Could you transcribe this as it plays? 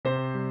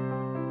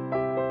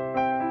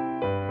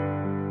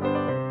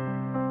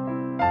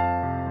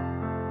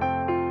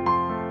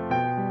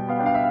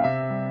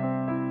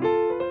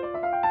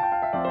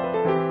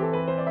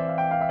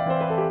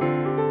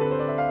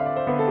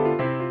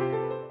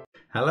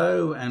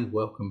Hello and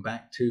welcome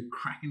back to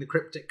Cracking the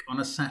Cryptic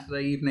on a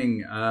Saturday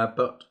evening,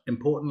 but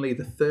importantly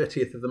the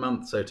 30th of the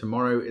month, so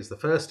tomorrow is the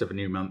first of a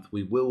new month.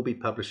 We will be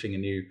publishing a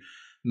new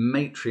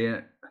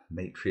Patreon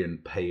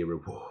May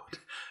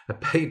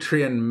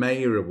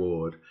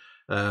reward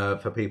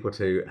for people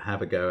to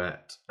have a go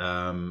at.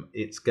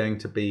 It's going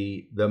to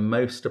be the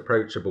most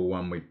approachable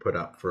one we've put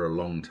up for a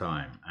long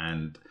time,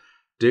 and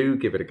do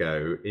give it a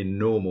go in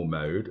normal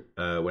mode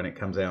when it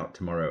comes out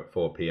tomorrow at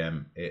 4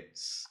 p.m.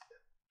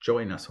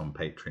 Join us on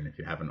Patreon if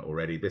you haven't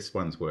already. This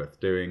one's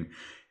worth doing.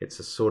 It's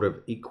a sort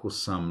of equal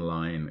sum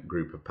line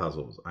group of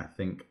puzzles. I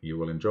think you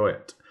will enjoy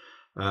it.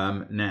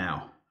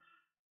 Now,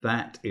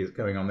 that is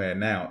going on there.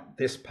 Now,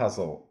 this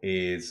puzzle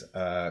is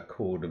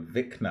called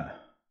Vikna,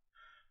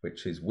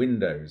 which is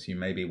Windows. You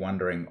may be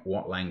wondering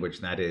what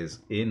language that is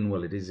in.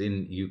 Well, it is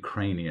in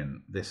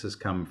Ukrainian. This has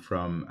come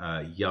from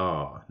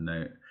Yar,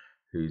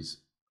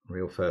 whose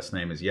real first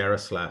name is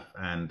Yaroslav,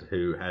 and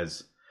who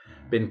has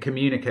been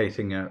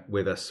communicating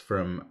with us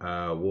from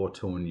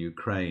war-torn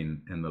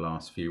Ukraine in the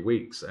last few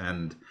weeks,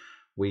 and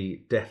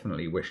we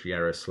definitely wish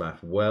Yaroslav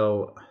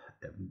well.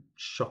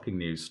 Shocking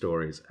news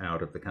stories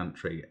out of the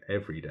country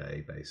every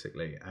day,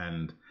 basically,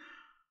 and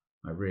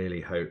I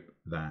really hope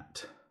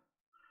that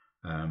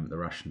the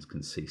Russians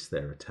can cease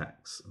their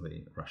attacks,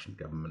 the Russian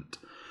government.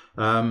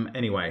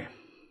 Anyway,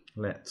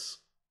 let's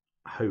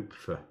hope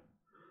for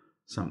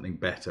something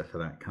better for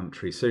that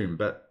country soon,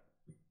 but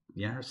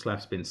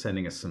Yaroslav's been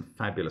sending us some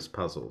fabulous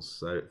puzzles,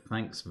 so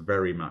thanks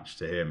very much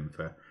to him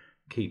for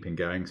keeping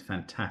going. It's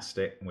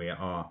fantastic. We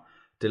are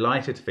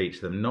delighted to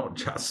feature them, not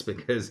just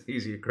because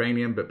he's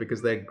Ukrainian, but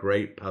because they're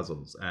great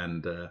puzzles,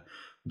 and I'm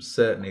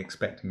certainly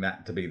expecting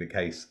that to be the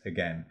case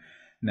again.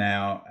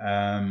 Now,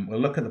 we'll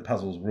look at the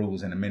puzzles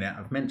rules in a minute.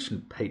 I've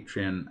mentioned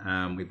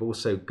Patreon. We've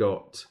also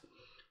got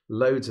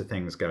loads of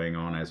things going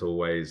on, as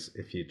always.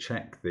 If you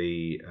check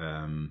the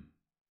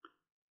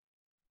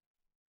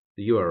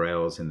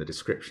URLs in the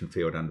description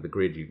field under the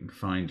grid, you can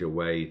find your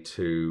way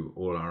to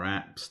all our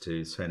apps,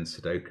 to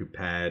SUDOKU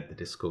PAD, the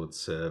Discord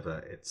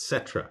server,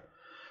 etc.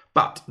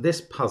 But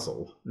this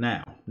puzzle,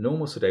 now,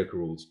 normal Sudoku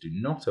rules do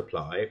not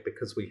apply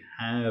because we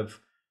have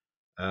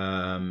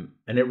an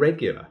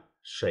irregular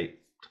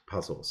shaped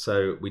puzzle.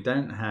 So we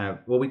don't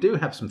have, well, we do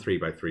have some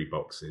 3x3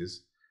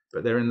 boxes,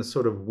 but they're in the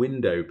sort of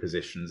window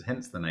positions,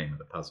 hence the name of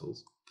the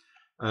puzzles.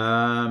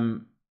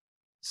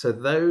 So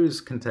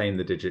those contain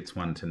the digits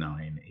 1 to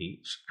 9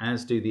 each,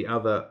 as do the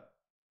other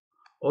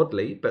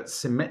oddly but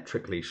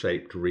symmetrically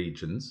shaped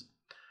regions.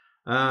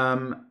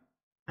 There's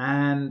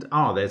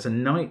a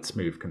knight's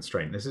move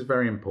constraint. This is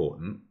very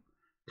important.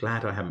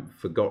 Glad I haven't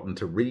forgotten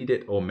to read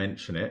it or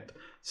mention it.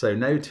 So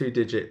no two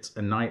digits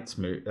a knight's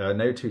move,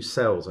 no two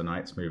cells a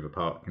knight's move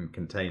apart can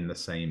contain the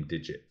same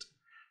digit,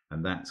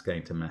 and that's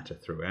going to matter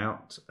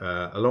throughout.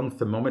 Along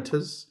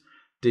thermometers,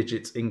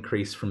 digits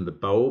increase from the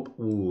bulb.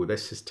 Ooh,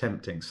 this is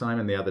tempting.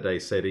 Simon the other day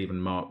said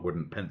even Mark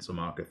wouldn't pencil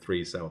mark a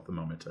 3-cell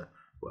thermometer.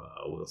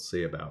 Well, we'll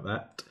see about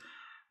that.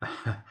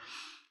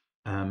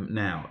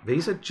 Now,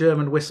 these are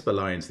German whisper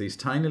lines, these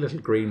tiny little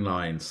green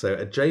lines. So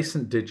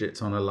adjacent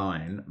digits on a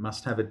line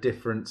must have a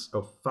difference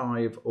of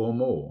 5 or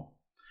more.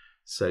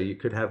 So you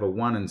could have a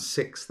 1 and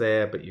 6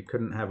 there, but you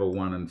couldn't have a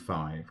 1 and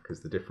 5 because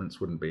the difference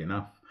wouldn't be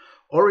enough.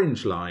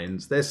 Orange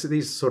lines, there's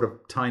these sort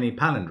of tiny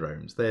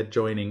palindromes. They're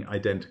joining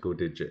identical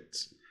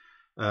digits.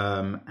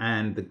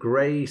 And the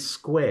grey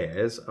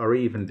squares are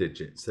even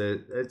digits.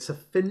 It's a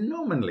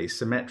phenomenally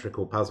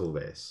symmetrical puzzle,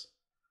 this.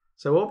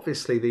 So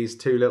obviously these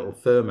two little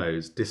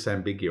thermos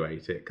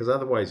disambiguate it, because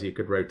otherwise you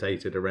could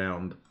rotate it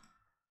around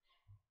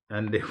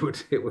and it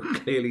would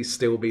clearly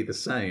still be the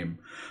same.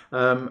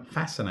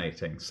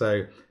 Fascinating.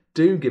 So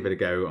do give it a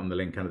go on the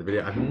link under the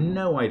video. I have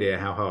no idea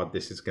how hard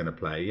this is going to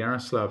play.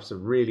 Yaroslav's a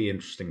really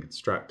interesting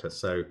constructor,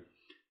 so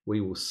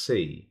we will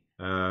see.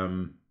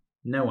 No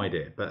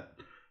idea, but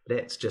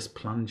let's just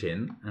plunge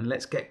in and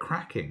let's get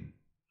cracking.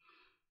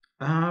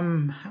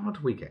 How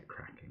do we get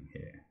cracking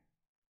here?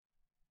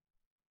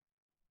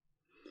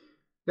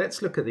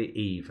 Let's look at the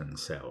even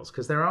cells,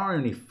 because there are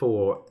only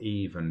 4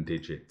 even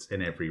digits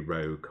in every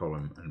row,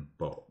 column, and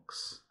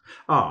box.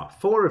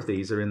 4 of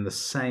these are in the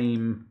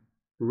same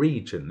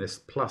region, this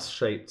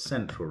plus-shaped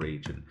central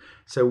region.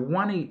 So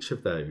 1 each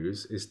of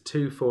those is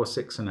 2, 4,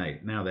 6, and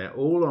 8. Now they're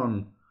all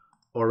on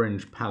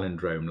orange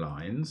palindrome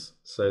lines,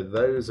 so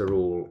those are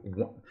all.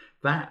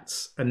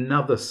 That's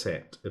another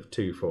set of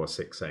 2, 4,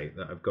 6, 8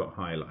 that I've got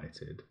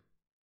highlighted.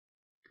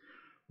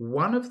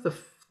 One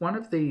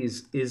of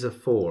these is a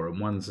 4 and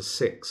one's a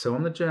 6. So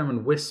on the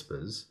German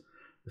whispers,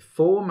 the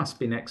 4 must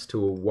be next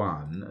to a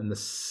 1, and the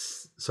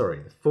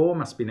 4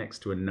 must be next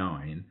to a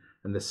 9,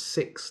 and the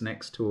 6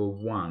 next to a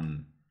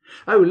 1.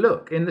 Oh,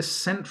 look, in the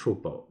central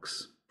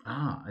box.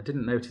 I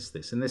didn't notice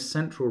this. In this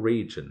central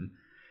region,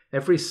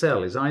 every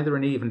cell is either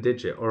an even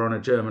digit or on a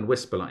German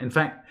whisper line. In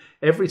fact,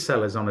 every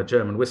cell is on a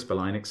German whisper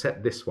line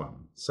except this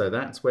one. So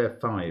that's where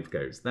 5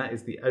 goes. That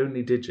is the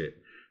only digit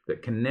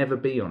that can never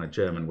be on a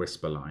German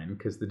whisper line,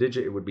 because the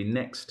digit it would be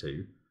next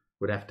to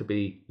would have to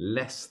be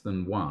less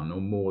than 1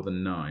 or more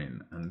than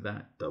 9, and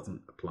that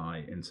doesn't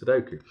apply in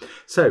Sudoku.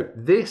 So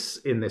this,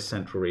 in this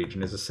central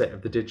region, is a set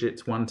of the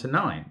digits 1 to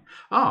 9.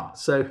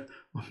 So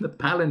on the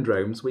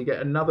palindromes, we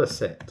get another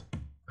set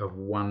of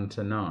 1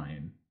 to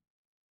 9.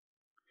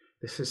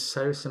 This is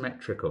so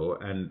symmetrical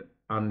and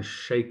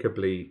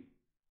unshakably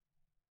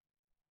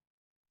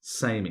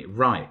samey.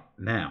 Right,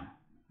 now,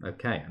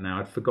 okay, now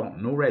I'd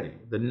forgotten already,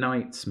 the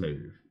Knight's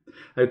move.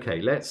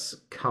 Okay, let's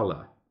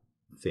colour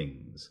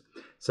things.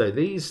 So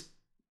these,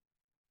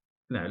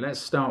 no, let's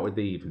start with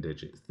the even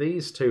digits.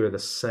 These two are the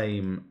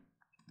same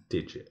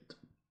digit.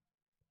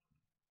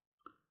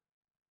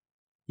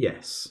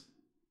 Yes.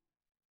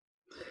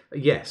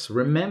 Yes,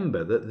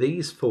 remember that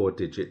these 4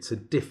 digits are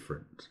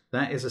different.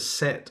 That is a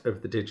set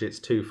of the digits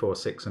 2, 4,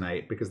 6 and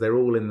 8 because they're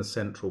all in the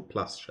central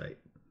plus shape.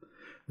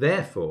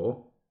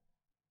 Therefore,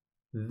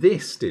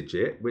 this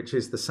digit, which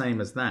is the same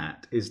as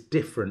that, is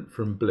different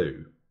from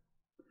blue.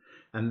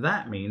 And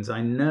that means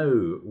I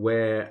know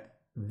where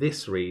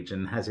this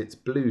region has its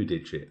blue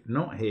digit,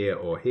 not here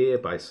or here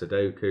by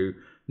Sudoku,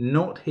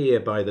 not here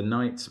by the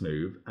Knight's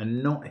move,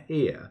 and not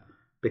here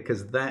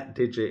because that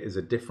digit is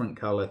a different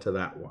colour to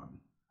that one,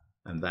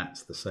 and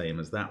that's the same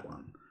as that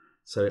one.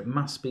 So it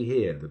must be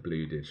here, the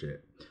blue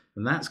digit.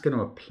 And that's going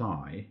to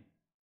apply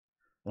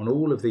on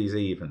all of these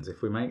evens.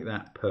 If we make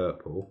that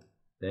purple,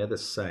 they're the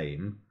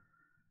same,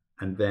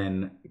 and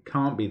then it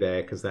can't be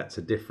there because that's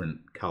a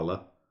different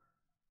colour.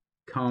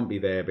 Can't be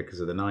there because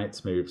of the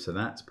Knight's move, so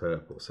that's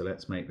purple. So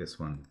let's make this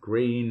one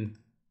green,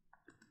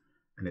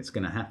 and it's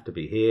going to have to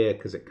be here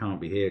because it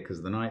can't be here because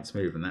of the Knight's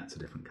move, and that's a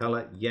different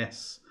colour.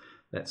 Yes,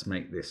 let's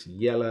make this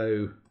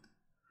yellow.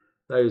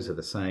 Those are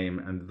the same,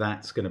 and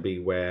that's going to be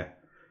where,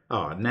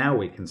 now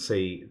we can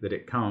see that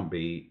it can't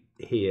be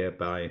here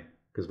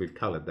because we've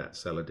coloured that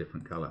cell a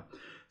different colour.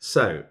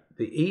 So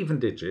the even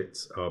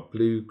digits are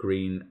blue,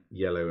 green,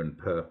 yellow and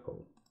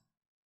purple.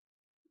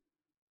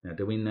 Now,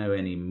 do we know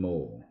any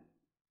more?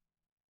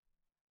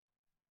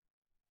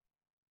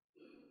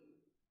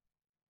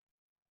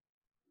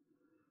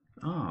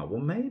 Well,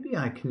 maybe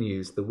I can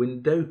use the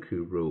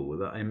Windoku rule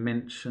that I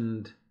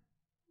mentioned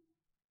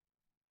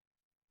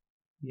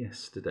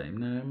yesterday.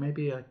 No,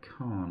 maybe I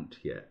can't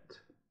yet.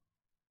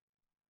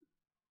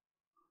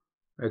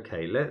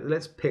 Okay,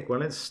 let's pick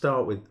one. Let's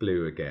start with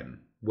blue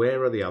again.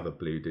 Where are the other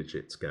blue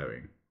digits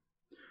going?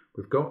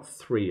 We've got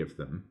 3 of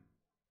them.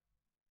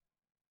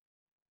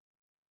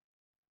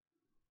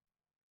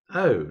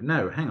 Oh,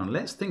 no, hang on.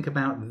 Let's think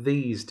about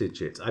these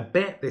digits. I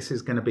bet this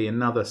is going to be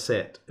another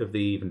set of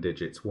the even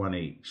digits, 1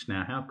 each.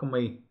 Now, how can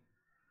we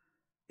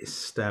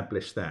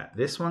establish that?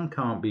 This one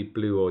can't be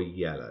blue or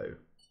yellow.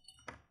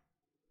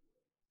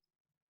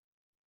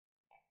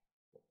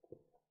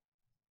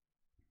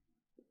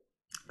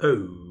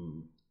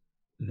 Oh,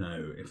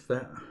 no, if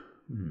that...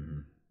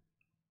 I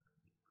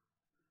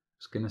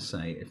was going to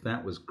say, if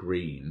that was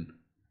green,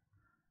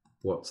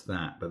 what's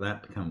that? But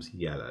that becomes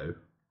yellow.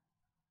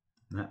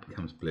 That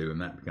becomes blue and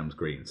that becomes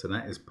green. So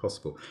that is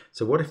possible.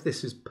 So what if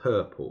this is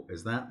purple?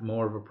 Is that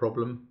more of a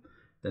problem?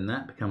 Then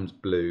that becomes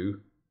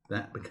blue,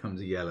 that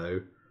becomes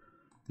yellow,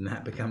 and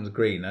that becomes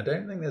green. I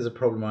don't think there's a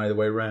problem either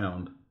way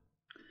round.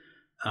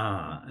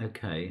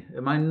 Okay.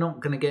 Am I not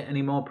going to get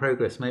any more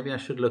progress? Maybe I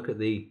should look at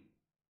the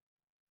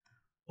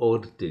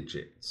odd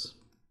digits.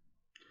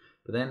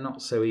 But they're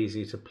not so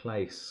easy to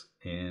place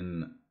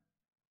in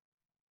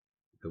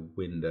the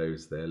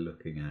windows they're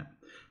looking at.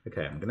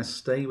 Okay, I'm going to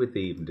stay with the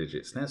even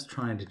digits. Let's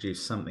try and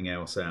deduce something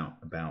else out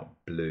about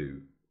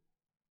blue.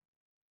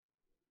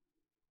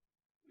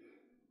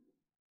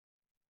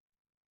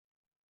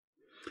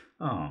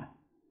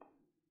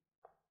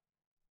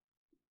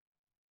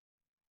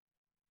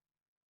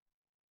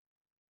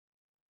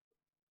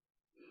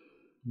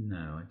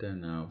 No, I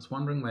don't know. I was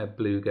wondering where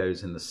blue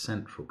goes in the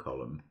central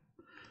column.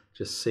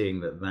 Just seeing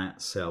that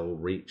that cell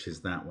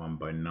reaches that one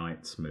by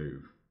Knight's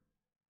move.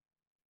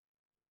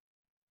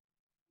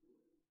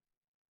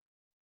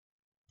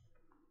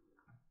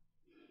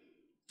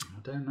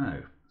 I don't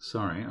know.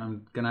 Sorry,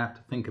 I'm going to have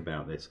to think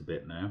about this a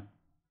bit now.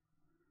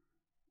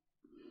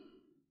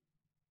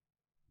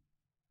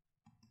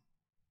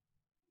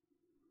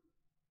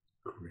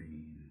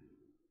 Green.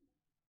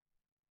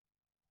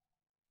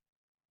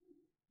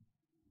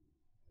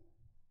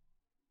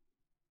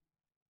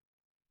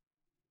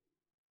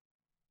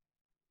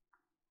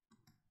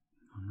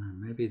 Oh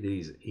no, maybe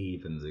these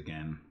evens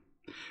again.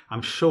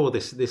 I'm sure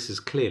this is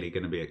clearly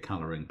going to be a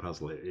colouring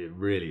puzzle. It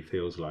really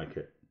feels like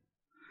it.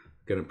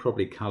 Going to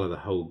probably colour the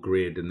whole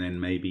grid and then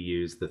maybe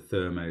use the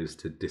thermos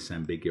to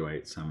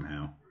disambiguate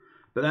somehow.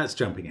 But that's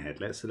jumping ahead.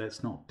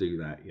 Let's not do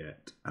that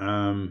yet.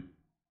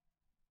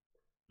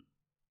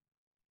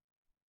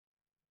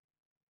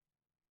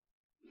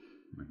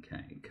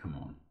 Okay, come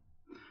on.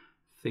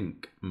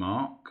 Think,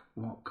 Mark.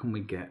 What can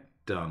we get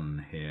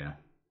done here?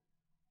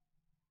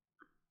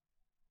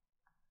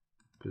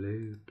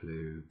 Blue,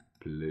 blue,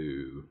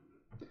 blue.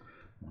 I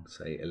want to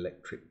say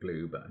electric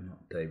blue, but I'm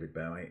not David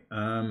Bowie.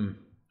 I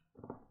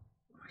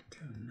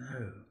don't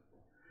know.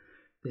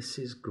 This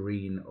is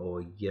green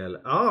or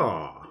yellow.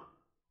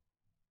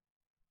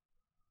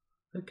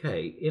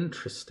 Okay,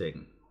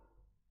 interesting.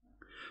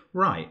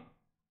 Right.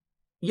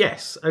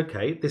 Yes,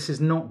 okay, this is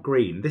not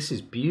green. This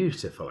is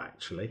beautiful,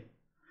 actually.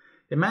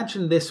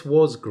 Imagine this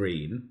was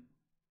green.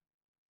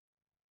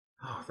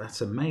 Oh,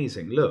 that's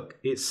amazing. Look,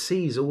 it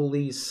sees all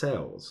these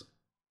cells.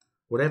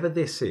 Whatever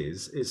this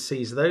is, it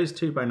sees those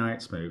two by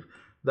night smooth,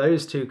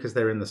 those two because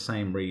they're in the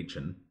same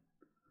region.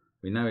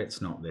 We know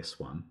it's not this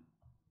one.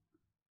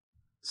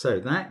 So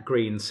that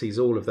green sees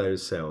all of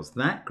those cells.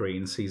 That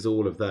green sees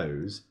all of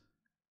those.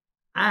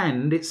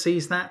 And it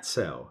sees that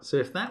cell. So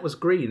if that was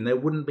green, there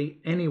wouldn't be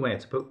anywhere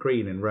to put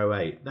green in row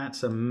 8.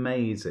 That's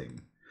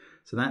amazing.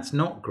 So that's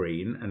not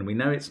green, and we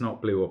know it's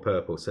not blue or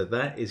purple, so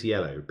that is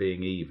yellow,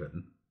 being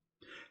even.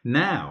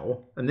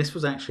 Now, and this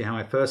was actually how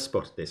I first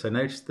spotted this, I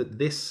noticed that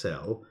this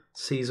cell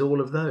sees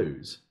all of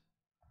those.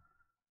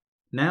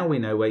 Now we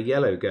know where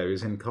yellow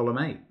goes in column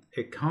 8.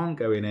 It can't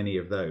go in any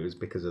of those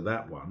because of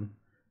that one.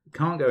 It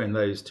can't go in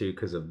those two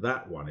because of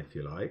that one, if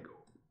you like,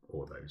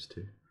 or those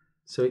two.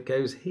 So it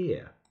goes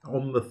here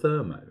on the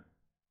thermo.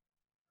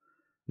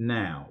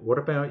 Now, what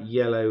about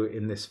yellow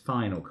in this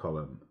final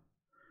column?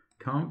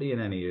 Can't be in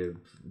any of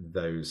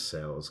those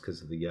cells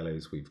because of the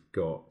yellows we've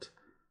got.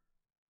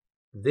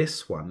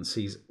 This one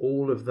sees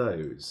all of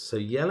those. So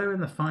yellow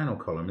in the final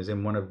column is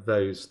in one of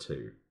those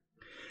two.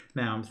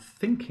 Now I'm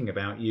thinking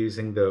about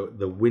using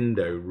the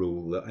window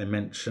rule that I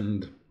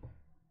mentioned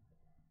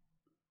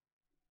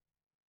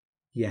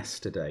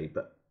yesterday,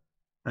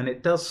 and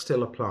it does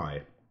still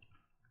apply.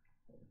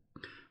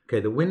 Okay,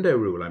 the window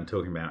rule I'm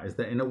talking about is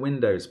that in a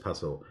Windows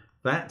puzzle,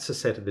 that's a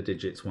set of the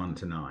digits 1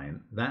 to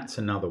 9, that's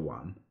another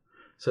one.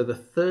 So the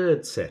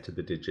third set of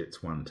the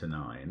digits 1 to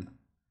 9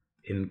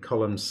 in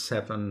columns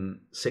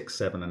 6,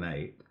 7 and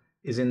 8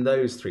 is in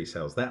those three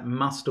cells. That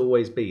must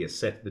always be a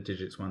set of the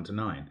digits 1 to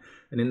 9.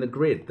 And in the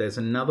grid, there's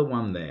another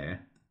one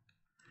there.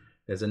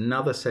 There's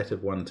another set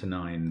of 1 to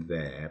 9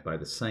 there by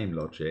the same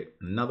logic,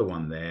 another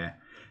one there,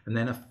 and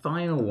then a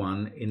final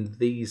one in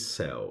these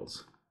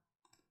cells.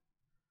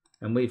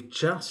 And we've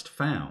just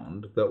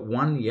found that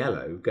one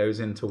yellow goes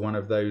into one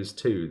of those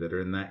two that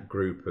are in that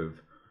group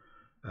of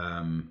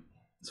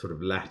sort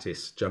of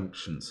lattice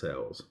junction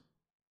cells.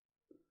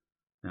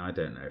 Now, I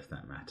don't know if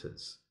that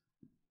matters.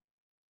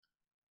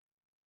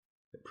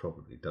 It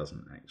probably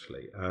doesn't,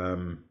 actually.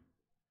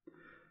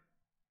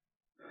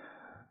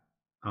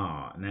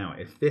 Now,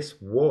 if this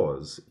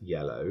was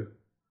yellow,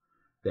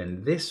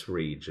 then this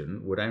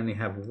region would only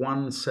have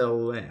one cell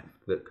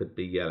left that could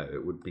be yellow.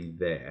 It would be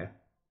there.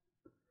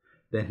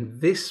 Then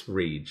this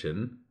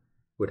region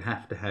would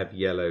have to have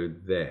yellow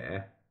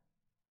there.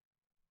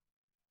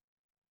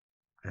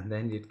 And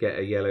then you'd get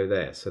a yellow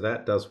there. So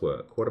that does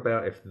work. What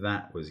about if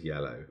that was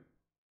yellow?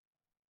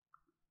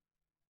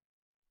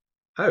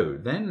 Oh,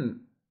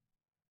 then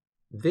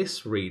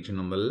this region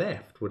on the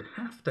left would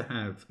have to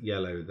have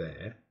yellow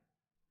there.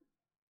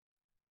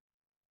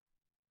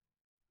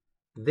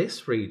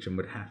 This region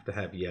would have to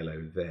have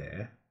yellow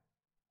there.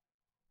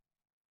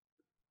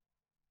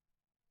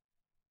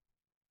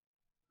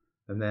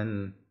 And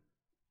then,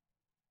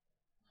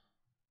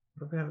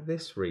 what about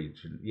this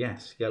region?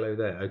 Yes, yellow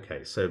there.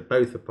 Okay, so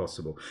both are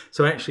possible.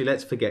 So actually,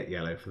 let's forget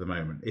yellow for the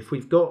moment. If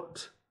we've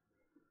got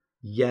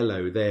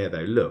yellow there,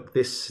 though, look,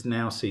 this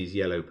now sees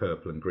yellow,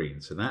 purple, and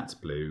green. So that's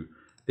blue.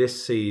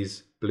 This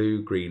sees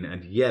blue, green,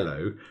 and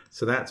yellow.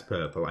 So that's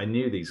purple. I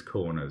knew these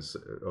corners,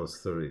 or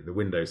sorry, the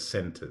window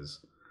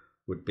centers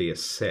would be a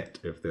set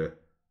of the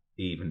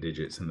even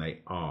digits, and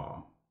they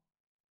are.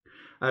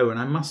 Oh, and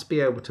I must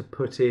be able to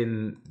put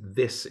in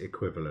this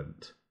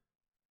equivalent.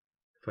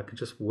 If I could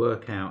just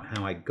work out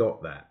how I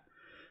got that.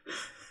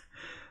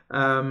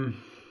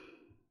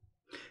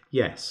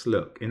 Yes,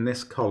 look, in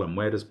this column,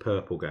 where does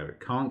purple go? It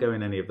can't go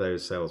in any of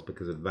those cells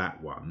because of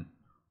that one,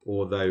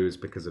 or those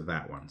because of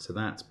that one. So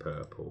that's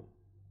purple.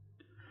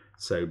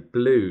 So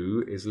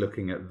blue is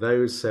looking at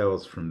those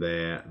cells from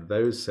there,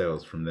 those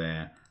cells from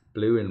there.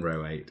 Blue in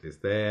row 8 is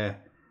there,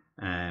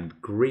 and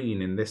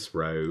green in this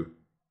row.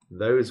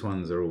 Those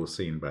ones are all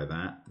seen by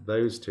that.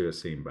 Those two are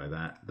seen by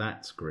that.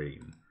 That's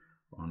green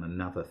on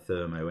another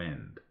thermo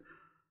end.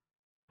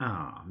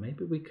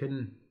 Maybe we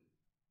can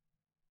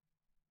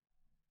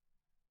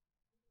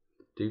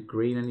do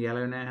green and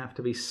yellow now have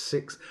to be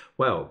 6.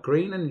 Well,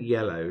 green and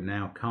yellow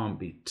now can't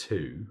be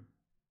 2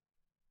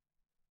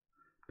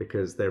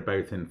 because they're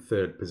both in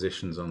third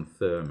positions on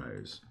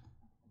thermos.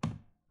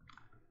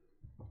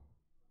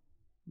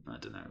 I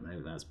don't know,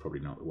 maybe that's probably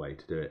not the way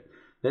to do it.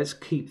 Let's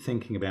keep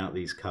thinking about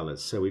these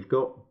colours. So we've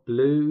got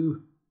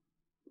blue.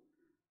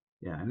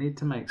 Yeah, I need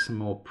to make some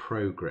more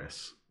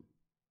progress.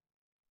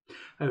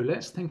 Oh,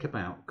 let's think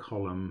about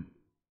column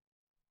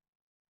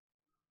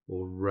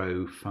or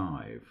row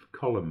 5.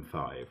 Column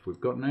 5.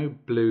 We've got no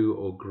blue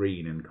or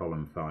green in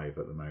column 5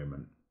 at the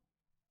moment.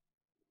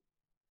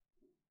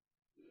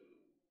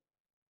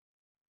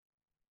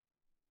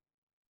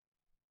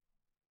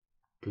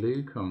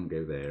 Blue can't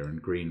go there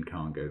and green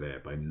can't go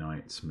there by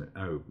night.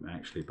 Oh,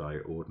 actually by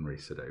ordinary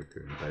Sudoku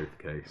in both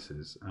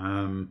cases.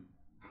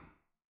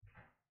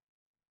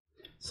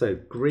 So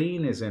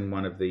green is in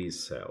one of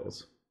these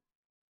cells.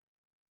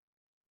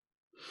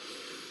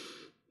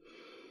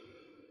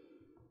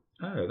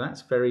 Oh,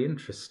 that's very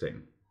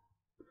interesting.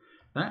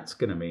 That's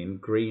going to mean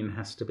green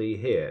has to be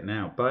here.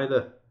 Now, by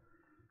the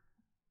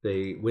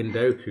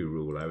Windoku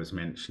rule I was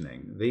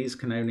mentioning, these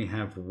can only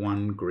have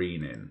one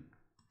green in.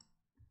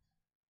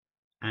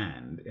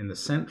 And in the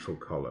central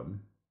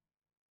column,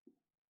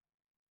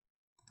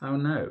 oh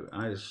no,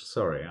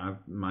 sorry,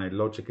 my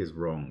logic is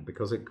wrong.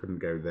 Because it couldn't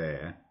go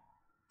there,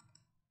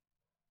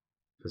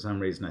 for some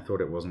reason I thought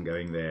it wasn't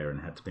going there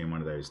and had to be in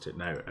one of those two.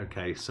 No,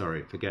 okay,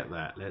 sorry, forget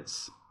that.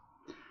 Let's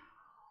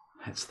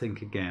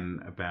think again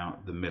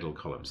about the middle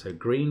column. So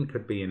green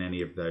could be in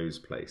any of those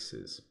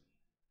places.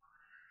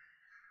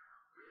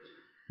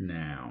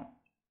 Now,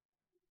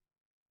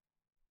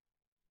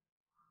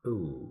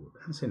 ooh,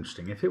 that's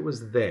interesting. If it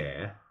was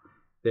there,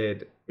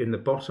 in the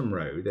bottom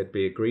row, there'd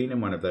be a green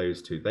in one of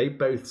those two. They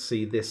both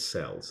see this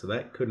cell, so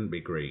that couldn't be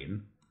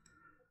green.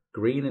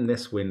 Green in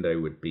this window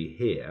would be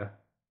here.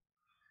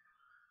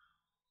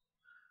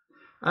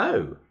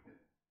 Oh!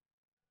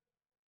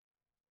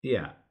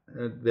 Yeah,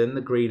 then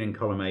the green in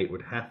column 8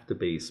 would have to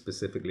be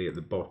specifically at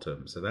the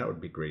bottom, so that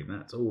would be green.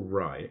 That's all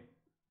right.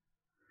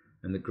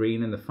 And the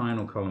green in the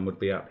final column would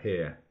be up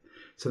here.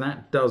 So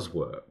that does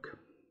work.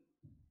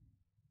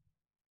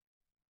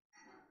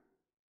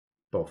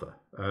 Bother.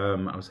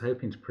 I was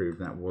hoping to prove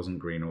that wasn't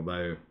green,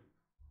 although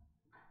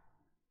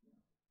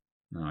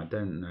no, I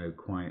don't know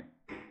quite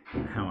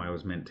how I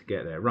was meant to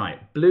get there.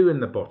 Right, blue in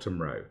the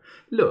bottom row.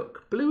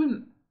 Look, blue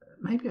in...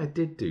 Maybe I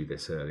did do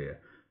this earlier.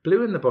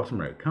 Blue in the bottom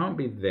row can't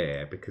be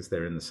there because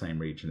they're in the same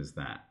region as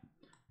that.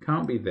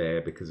 Can't be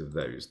there because of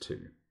those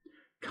two.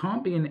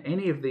 Can't be in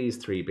any of these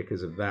three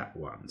because of that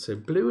one. So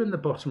blue in the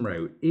bottom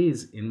row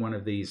is in one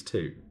of these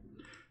two.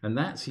 And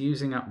that's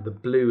using up the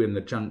blue in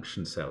the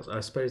junction cells.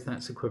 I suppose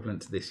that's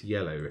equivalent to this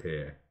yellow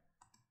here.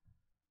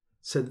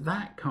 So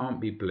that can't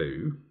be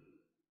blue.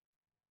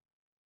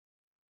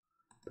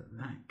 But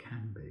that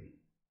can be.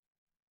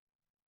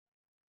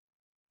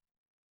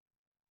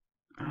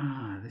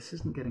 Ah, this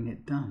isn't getting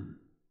it done.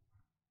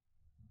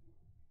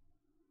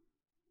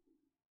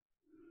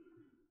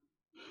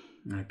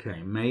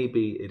 Okay,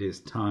 maybe it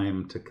is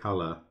time to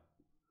colour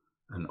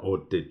an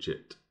odd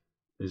digit.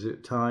 Is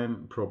it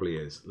time? Probably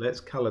is. Let's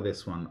colour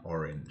this one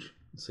orange.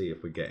 See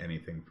if we get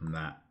anything from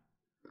that.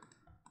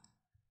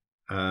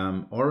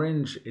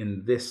 Orange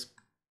in this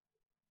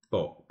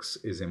box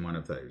is in one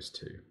of those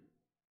two.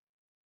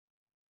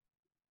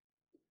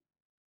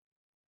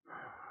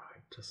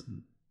 It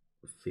doesn't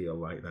feel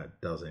like that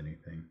does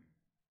anything.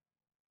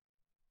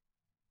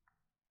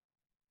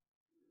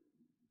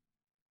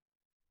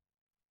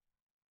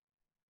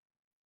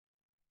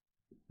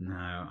 No,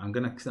 I'm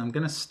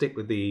gonna stick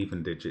with the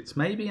even digits.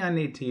 Maybe I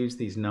need to use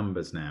these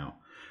numbers now.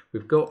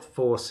 We've got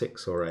 4,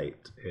 6, or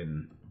 8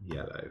 in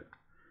yellow.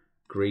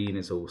 Green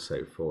is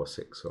also 4,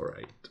 6, or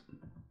 8.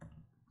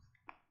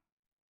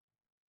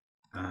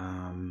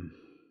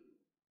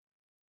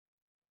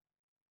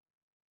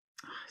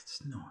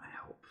 It's not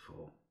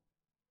helpful.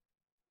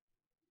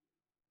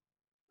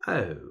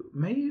 Oh,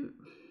 maybe.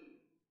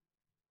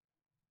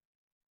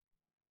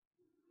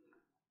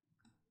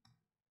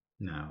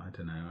 No, I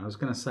don't know. I was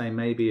going to say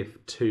maybe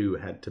if 2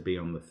 had to be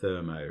on the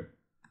thermo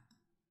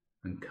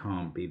and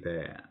can't be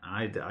there.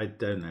 I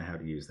don't know how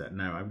to use that.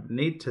 No, I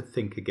need to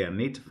think again. I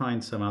need to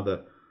find some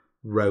other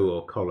row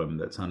or column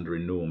that's under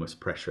enormous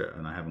pressure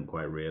and I haven't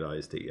quite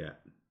realised it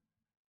yet.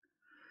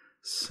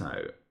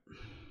 So,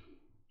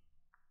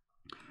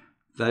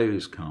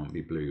 those can't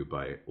be blue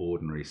by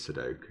ordinary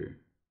Sudoku.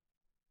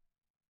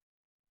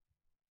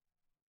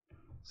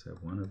 So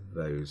one of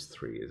those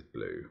 3 is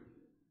blue.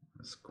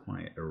 That's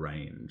quite a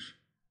range.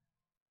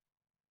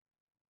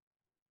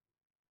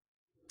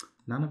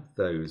 None of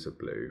those are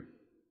blue.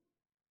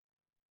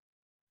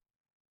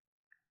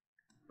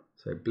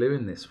 So blue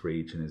in this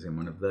region is in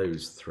one of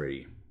those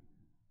 3.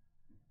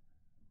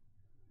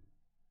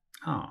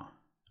 Ah.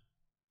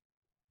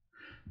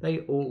 They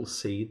all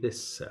see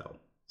this cell,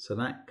 so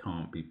that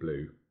can't be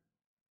blue.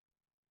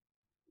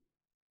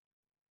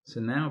 So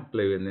now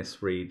blue in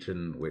this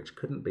region, which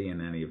couldn't be in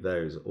any of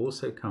those,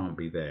 also can't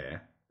be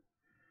there,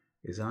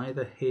 is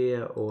either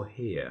here or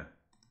here.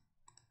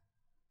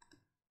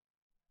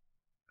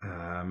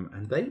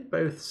 And they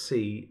both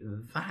see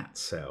that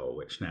cell,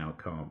 which now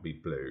can't be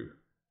blue.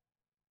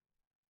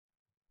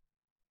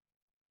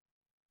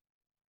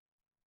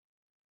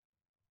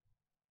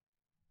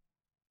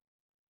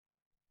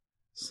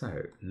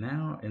 So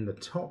now in the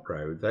top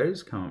row,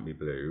 those can't be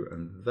blue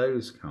and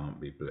those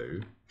can't be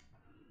blue.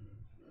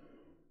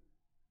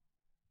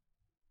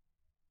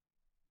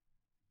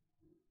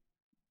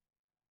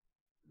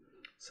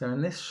 So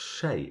in this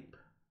shape,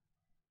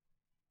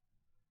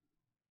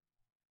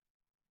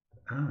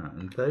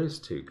 and those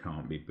 2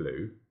 can't be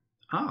blue.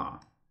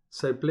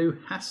 So blue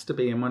has to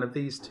be in one of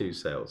these 2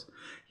 cells.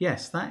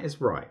 Yes, that is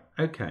right.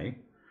 Okay,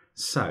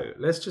 so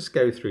let's just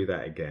go through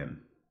that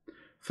again.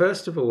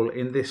 First of all,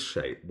 in this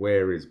shape,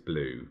 where is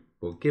blue?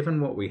 Well,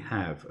 given what we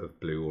have of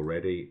blue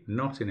already,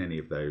 not in any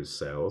of those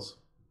cells,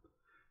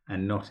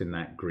 and not in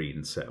that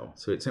green cell.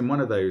 So it's in one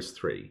of those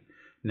 3.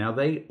 Now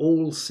they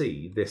all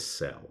see this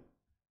cell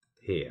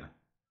here.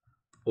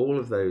 all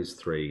of those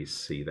three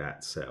see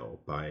that cell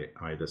by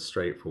either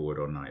straightforward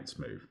or Knight's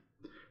move.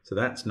 So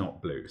that's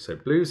not blue. So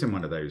blue's in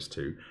one of those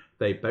two.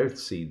 They both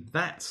see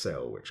that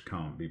cell, which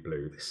can't be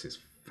blue. This is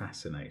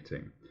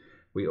fascinating.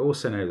 We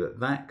also know that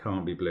that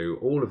can't be blue.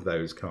 All of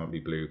those can't be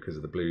blue because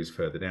of the blues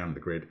further down the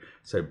grid.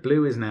 So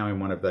blue is now in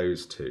one of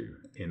those two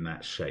in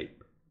that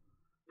shape.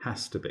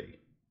 Has to be.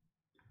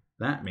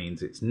 That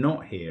means it's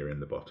not here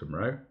in the bottom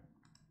row.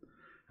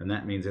 And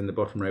that means in the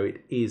bottom row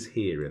it is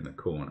here in the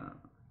corner.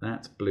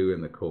 That's blue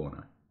in the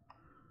corner.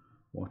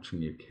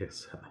 Watching you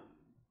kiss her.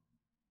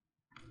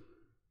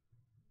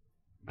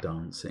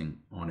 Dancing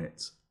on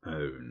its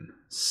own.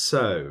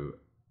 So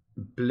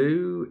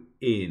blue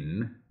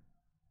in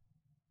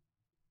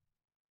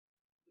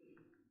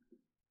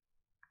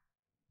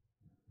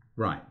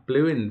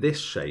blue in this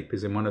shape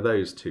is in one of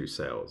those two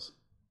cells.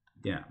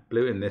 Yeah,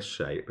 blue in this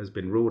shape has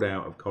been ruled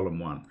out of column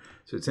 1.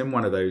 So it's in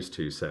one of those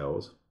two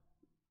cells.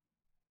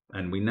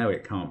 And we know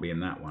it can't be in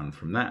that one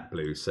from that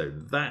blue. So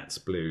that's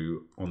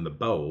blue on the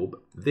bulb.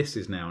 This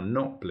is now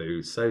not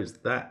blue, so's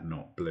that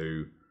not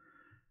blue.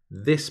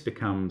 This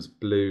becomes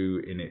blue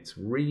in its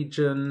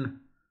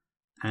region.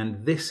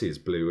 And this is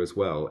blue as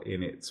well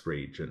in its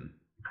region.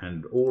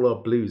 And all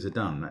our blues are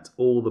done. That's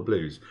all the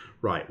blues.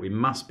 Right, we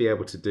must be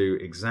able to do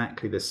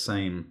exactly the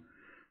same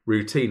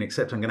routine,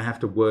 except I'm going to have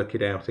to work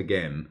it out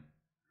again.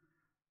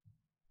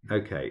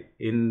 Okay,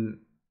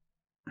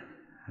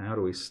 how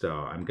do we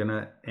start? I'm going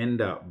to end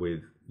up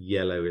with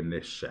yellow in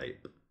this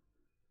shape.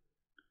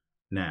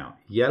 Now,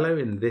 yellow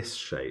in this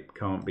shape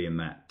can't be in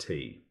that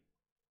T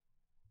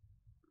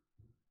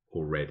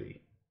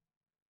already.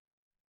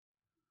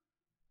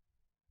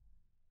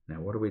 Now,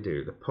 what do we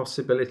do? The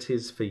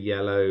possibilities for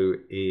yellow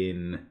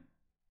in...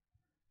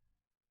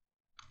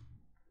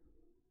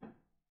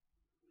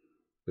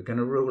 We're going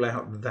to rule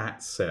out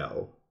that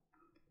cell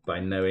by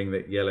knowing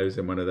that yellow's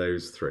in one of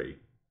those three.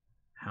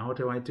 How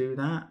do I do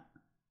that?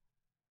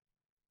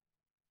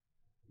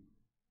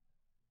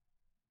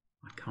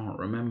 I can't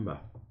remember.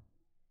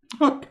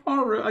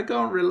 I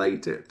can't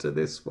relate it to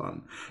this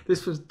one.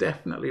 This was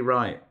definitely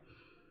right.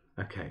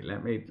 Okay,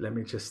 let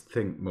me just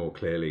think more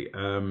clearly.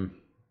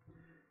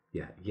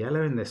 Yeah,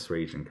 yellow in this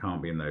region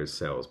can't be in those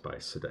cells by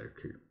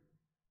Sudoku.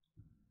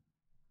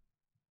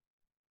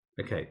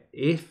 Okay,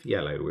 if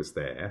yellow was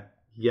there,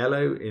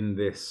 yellow in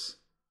this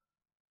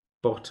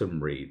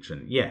bottom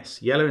region,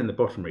 yes, yellow in the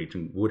bottom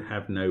region would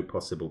have no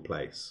possible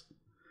place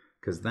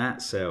because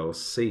that cell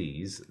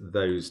sees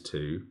those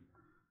two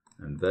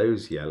and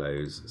those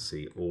yellows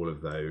see all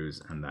of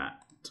those and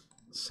that.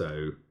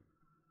 So,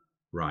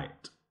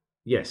 right.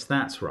 Yes,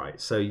 that's right.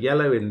 So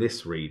yellow in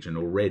this region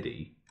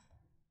already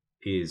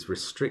is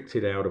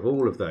restricted out of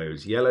all of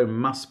those. Yellow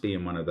must be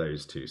in one of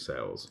those two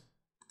cells.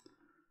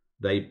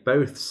 They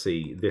both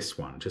see this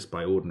one just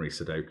by ordinary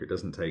Sudoku. It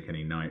doesn't take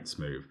any Knight's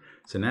move.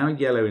 So now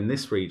yellow in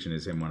this region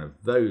is in one of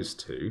those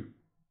two.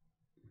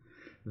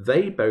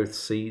 They both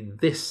see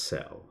this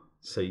cell.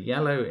 So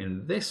yellow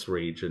in this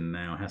region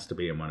now has to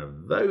be in one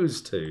of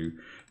those two.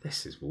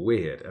 This is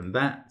weird. And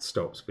that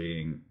stops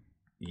being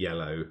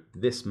yellow.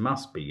 This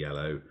must be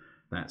yellow.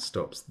 That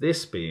stops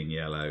this being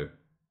yellow.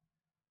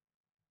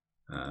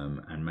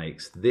 And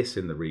makes this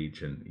in the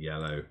region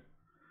yellow.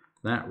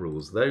 That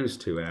rules those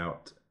two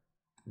out.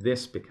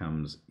 This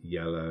becomes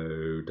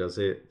yellow, does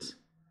it?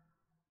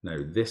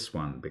 No, this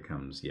one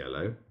becomes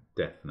yellow,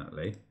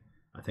 definitely.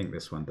 I think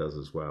this one does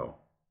as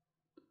well.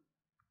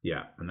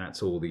 Yeah, and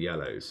that's all the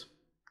yellows.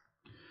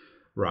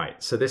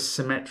 Right, so this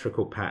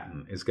symmetrical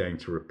pattern is going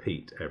to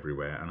repeat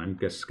everywhere, and I'm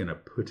just going to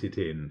put it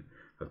in.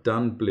 I've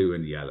done blue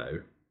and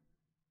yellow.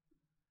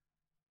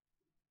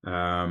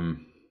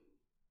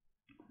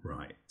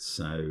 Right,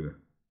 so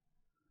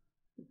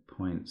it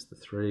points the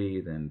 3,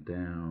 then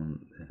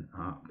down, then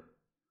up.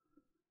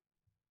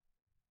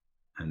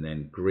 And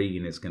then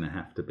green is going to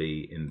have to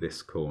be in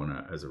this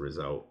corner as a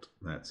result.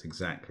 That's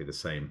exactly the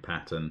same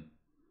pattern.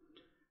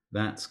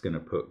 That's going to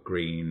put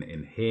green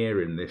in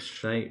here in this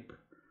shape.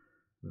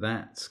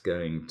 That's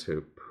going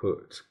to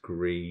put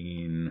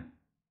green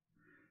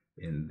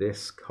in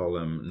this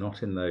column,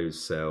 not in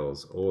those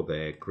cells or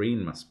there.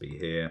 Green must be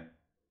here.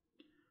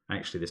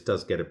 Actually, this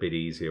does get a bit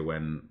easier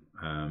when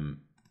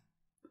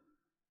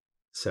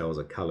cells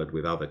are coloured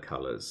with other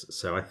colours.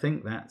 So I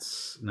think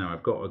that's... No,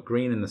 I've got a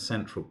green in the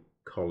central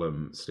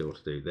column still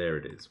to do. There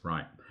it is.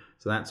 Right.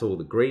 So that's all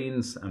the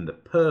greens and the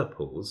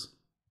purples.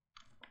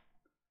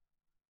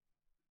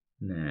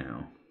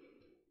 Now,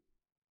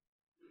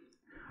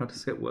 how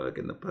does it work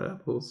in the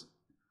purples?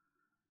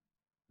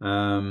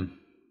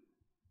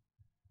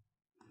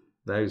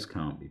 Those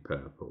can't be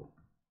purple.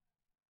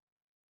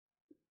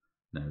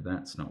 No,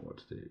 that's not what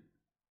to do.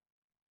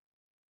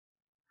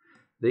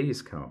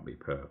 These can't be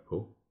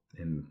purple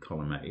in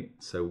column 8,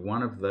 so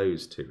one of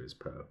those two is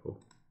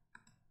purple.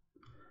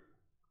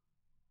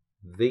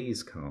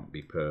 These can't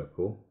be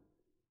purple.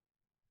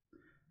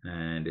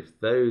 And if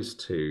those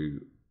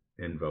two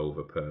involve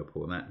a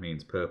purple, that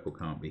means purple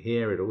can't be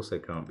here. It also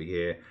can't be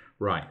here.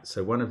 Right,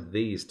 so one of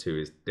these two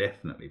is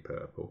definitely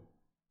purple.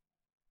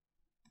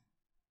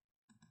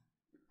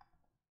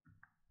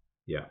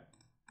 Yeah,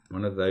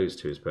 one of those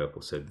two is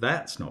purple. So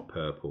that's not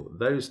purple.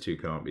 Those two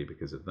can't be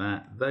because of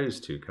that. Those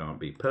two can't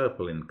be.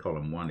 Purple in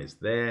column 1 is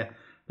there.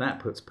 That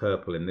puts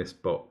purple in this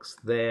box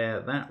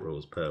there. That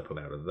rules purple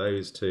out of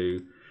those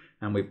two.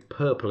 And we've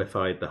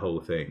purplified the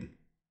whole thing.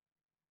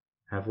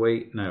 Have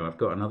we? No, I've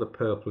got another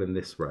purple in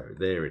this row.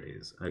 There it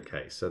is.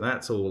 Okay, so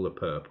that's all the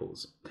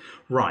purples.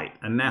 Right,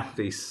 and now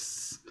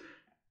these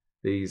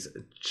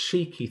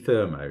cheeky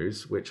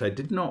thermos, which I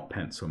did not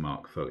pencil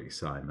mark fully,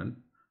 Simon,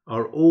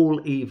 are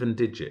all even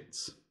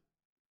digits.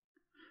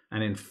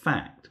 And in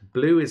fact,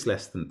 blue is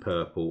less than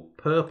purple,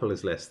 purple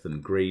is less than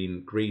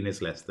green, green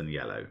is less than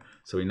yellow.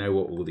 So we know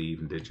what all the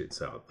even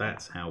digits are.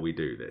 That's how we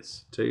do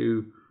this.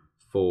 2,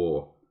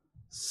 4,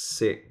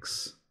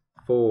 6,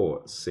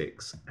 4,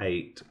 6,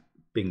 8.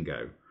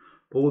 Bingo.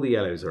 All the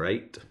yellows are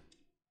 8.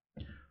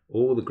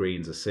 All the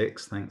greens are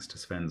 6. Thanks to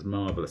Sven's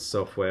marvellous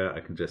software, I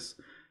can just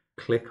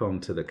click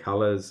onto the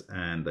colours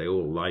and they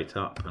all light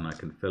up and I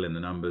can fill in the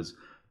numbers.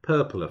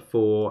 Purple are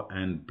 4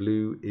 and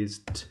blue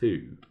is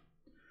 2.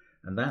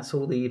 And that's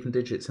all the even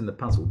digits in the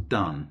puzzle.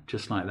 Done.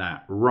 Just like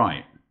that.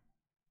 Right.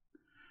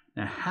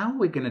 Now, how are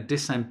we going to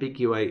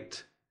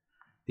disambiguate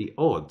the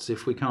odds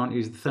if we can't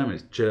use the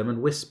thermometers?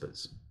 German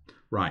whispers.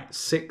 Right,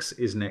 6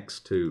 is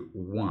next to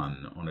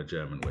 1 on a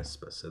German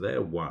whisper, so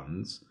they're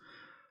 1s.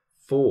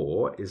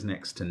 4 is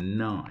next to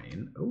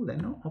 9. Oh, they're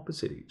not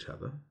opposite each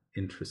other.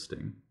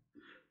 Interesting.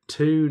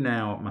 2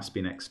 now must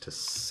be next to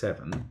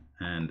 7,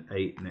 and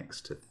 8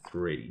 next to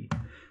 3.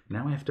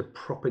 Now I have to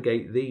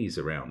propagate these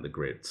around the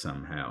grid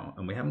somehow,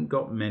 and we haven't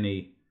got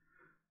many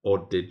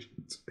odd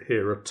digits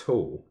here at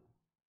all.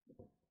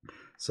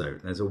 So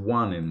there's a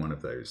 1 in one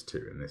of those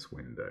two in this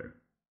window.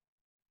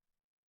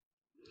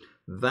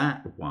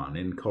 That one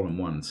in column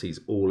 1 sees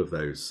all of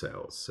those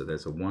cells. So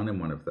there's a 1 in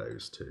one of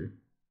those two.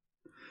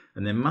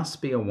 And there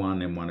must be a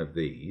 1 in one of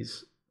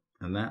these.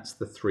 And that's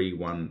the 3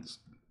 ones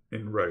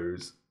in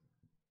rows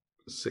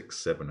 6,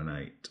 7 and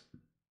 8.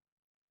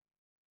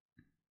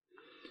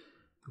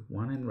 The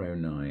 1 in row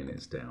 9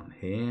 is down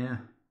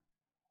here.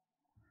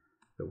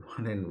 The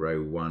 1 in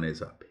row 1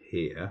 is up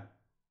here.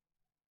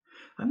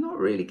 I'm not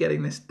really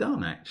getting this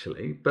done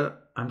actually,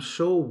 but I'm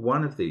sure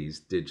one of these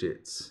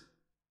digits...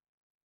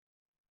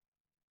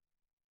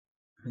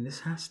 I mean,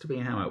 this has to be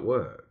how it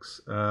works.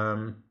 Okay,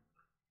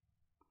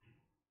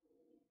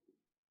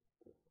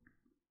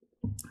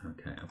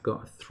 I've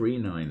got a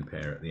 3-9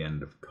 pair at the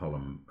end of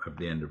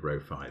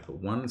row 5, a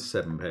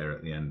 1-7 pair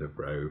at the end of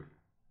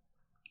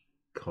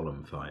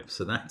column 5.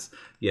 So that's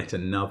yet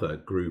another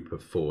group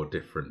of 4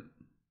 different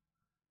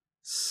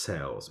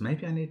cells.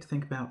 Maybe I need to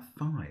think about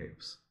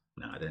 5s.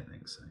 No, I don't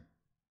think so.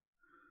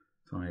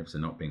 5s are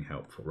not being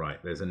helpful.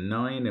 Right, there's a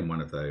 9 in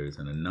one of those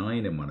and a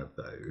 9 in one of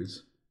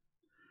those.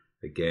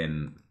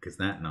 Again, because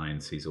that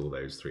 9 sees all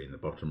those 3 in the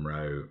bottom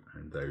row,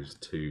 and those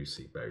 2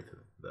 see both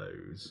of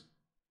those.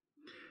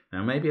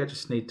 Now maybe I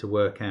just need to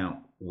work out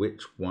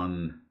which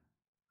one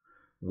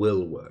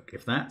will work.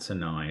 If that's a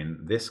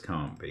 9, this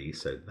can't be,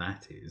 so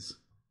that is.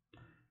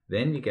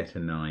 Then you get a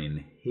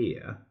 9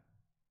 here.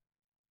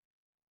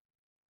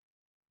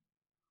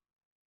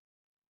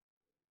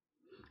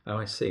 Oh,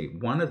 I see.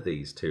 One of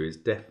these two is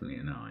definitely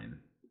a 9.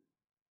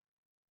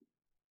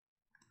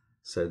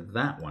 So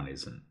that one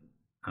isn't.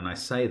 And I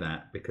say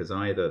that because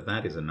either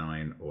that is a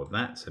 9 or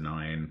that's a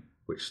 9,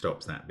 which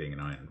stops that being a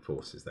 9 and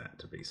forces that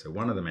to be. So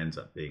one of them ends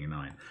up being a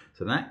 9.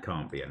 So that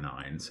can't be a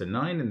 9. So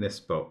 9 in this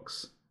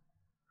box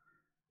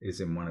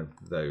is in one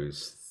of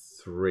those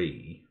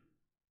 3.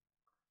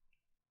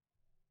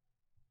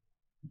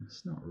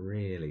 That's not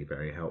really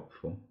very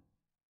helpful.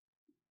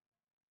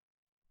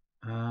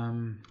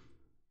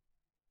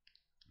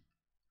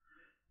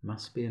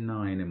 Must be a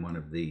 9 in one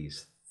of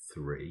these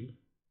 3.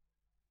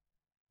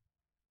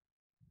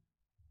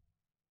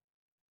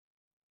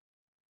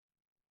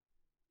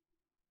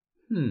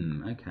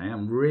 Okay,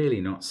 I'm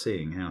really not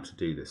seeing how to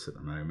do this at the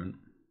moment.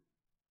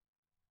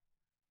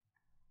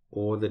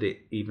 Or that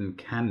it even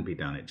can be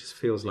done. It just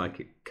feels like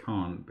it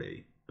can't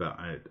be. But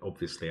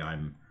obviously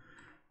I'm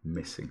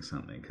missing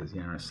something because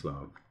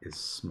Yaroslav is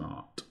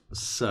smart.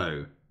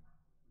 So,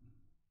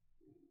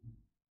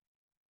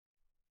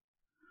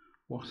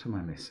 what am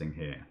I missing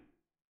here?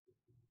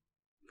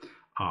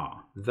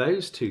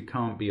 Those two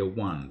can't be a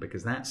 1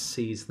 because that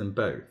sees them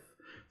both.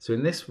 So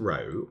in this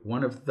row,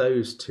 one of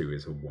those two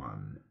is a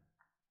 1.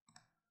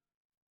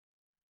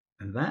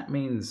 And that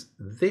means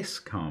this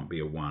can't be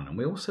a 1. And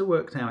we also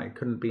worked out it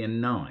couldn't be a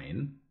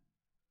 9.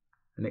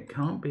 And it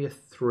can't be a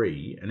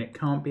 3. And it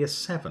can't be a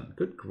 7.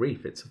 Good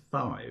grief, it's a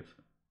 5.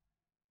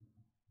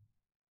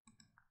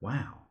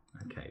 Wow.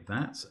 Okay,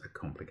 that's a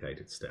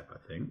complicated step, I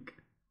think.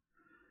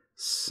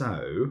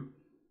 So,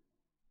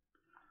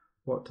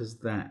 what does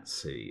that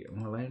see?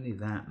 Well, only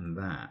that and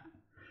that.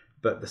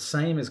 But the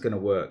same is going to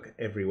work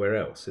everywhere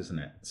else, isn't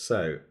it?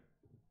 So,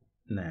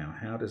 now,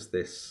 how does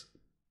this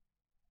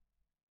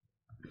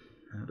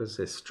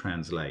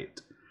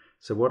translate?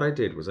 So what I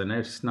did was I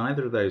noticed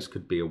neither of those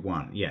could be a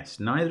 1. Yes,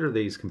 neither of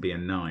these can be a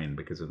 9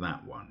 because of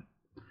that one.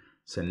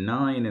 So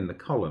 9 in the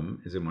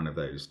column is in one of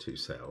those two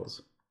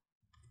cells.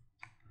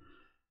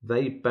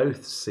 they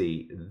both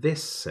see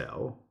this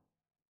cell,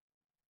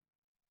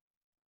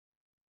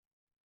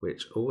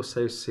 which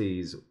also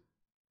sees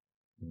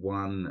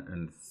 1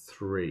 and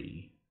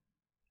 3.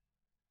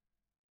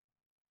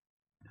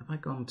 Have I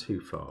gone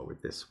too far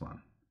with this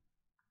one?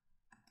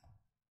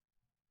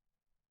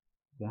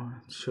 Why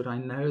should I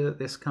know that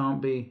this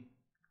can't be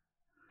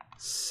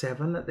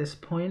 7 at this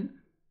point?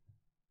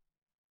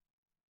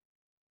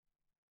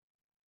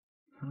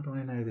 How do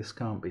I know this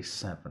can't be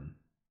 7?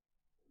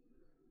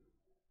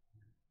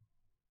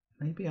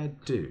 Maybe I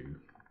do.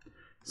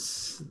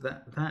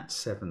 That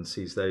 7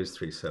 sees those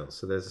 3 cells,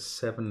 so there's a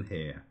 7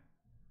 here.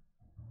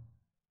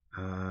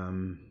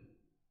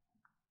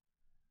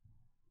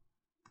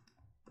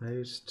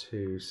 Those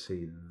 2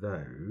 see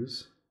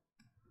those,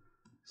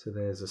 so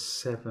there's a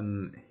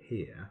 7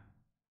 here.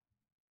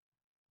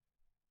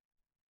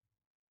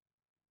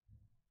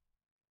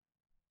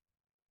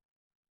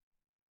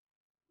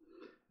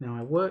 Now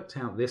I worked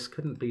out this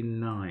couldn't be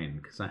 9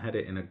 because I had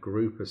it in a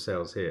group of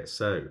cells here,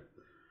 so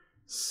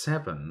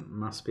 7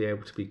 must be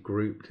able to be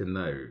grouped in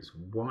those.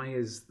 Why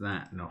is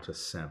that not a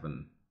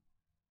 7?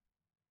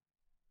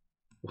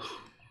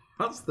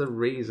 What's the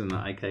reason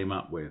that I came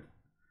up with?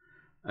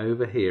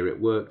 Over here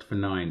it worked for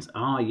 9s.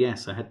 Ah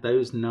yes, I had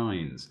those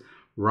 9s.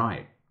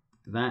 Right,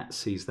 that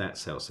sees that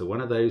cell. So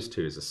one of those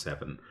 2 is a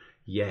 7.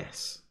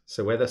 Yes,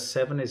 so whether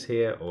 7 is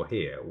here or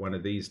here, one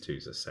of these 2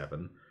 is a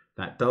 7.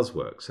 That does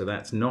work, so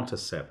that's not a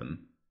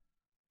 7.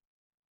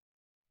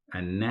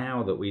 And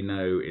now that we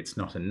know it's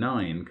not a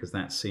 9, because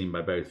that's seen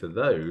by both of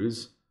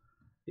those,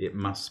 it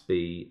must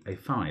be a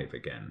 5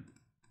 again.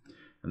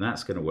 And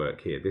that's going to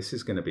work here. This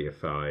is going to be a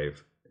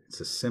 5. It's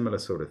a similar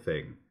sort of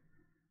thing.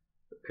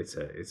 It's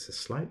a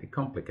slightly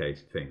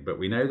complicated thing, but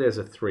we know there's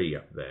a 3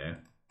 up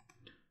there,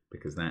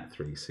 because that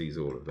 3 sees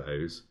all of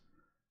those.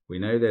 We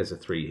know there's a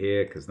 3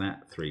 here, because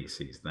that 3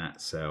 sees that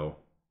cell.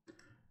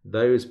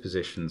 Those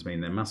positions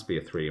mean there must be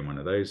a 3 in one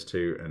of those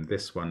 2, and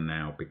this one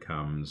now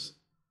becomes,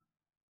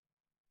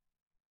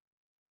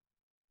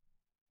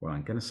 well,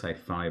 I'm going to say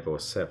 5 or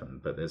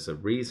 7, but there's a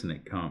reason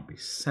it can't be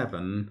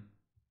 7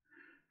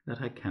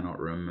 that I cannot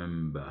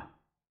remember.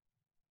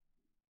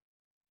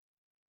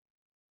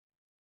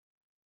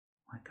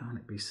 Why can't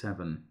it be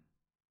 7?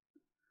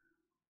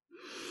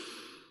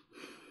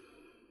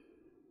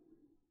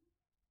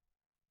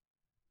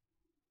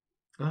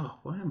 Oh,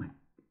 why am I?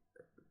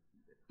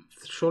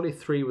 Surely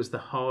 3 was the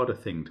harder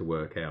thing to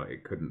work out.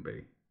 It couldn't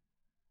be.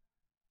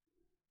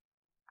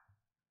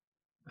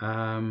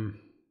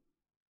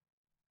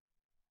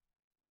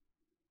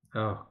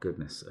 Oh,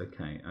 goodness.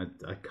 Okay.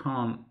 I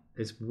can't.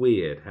 It's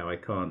weird how I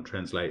can't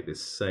translate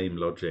this same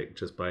logic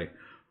just by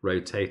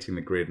rotating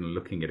the grid and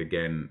looking at it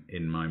again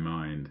in my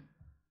mind.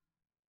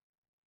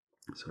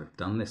 So I've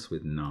done this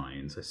with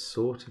 9s. I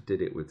sort of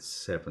did it with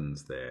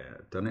 7s there.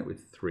 I've done it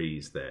with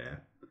 3s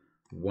there.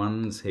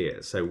 1s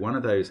here. So one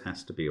of those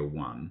has to be a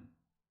 1.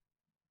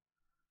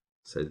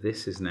 So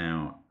this is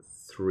now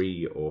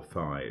 3 or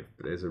 5.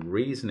 But there's a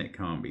reason it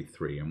can't be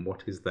 3. And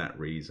what is that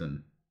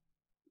reason?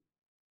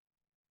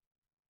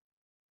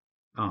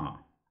 Ah.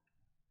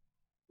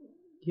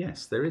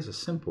 Yes, there is a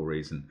simple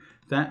reason.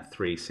 That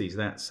 3 sees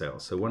that cell.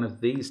 So one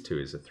of these 2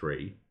 is a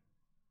 3.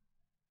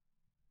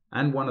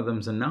 And one of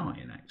them's a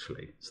 9,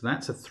 actually. So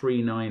that's a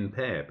 3-9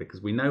 pair,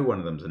 because we know one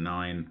of them's a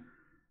 9,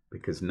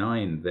 because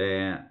 9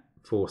 there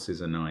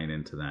forces a 9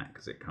 into that,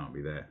 because it can't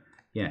be there.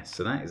 Yes,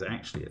 so that is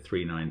actually a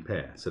 3-9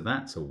 pair. So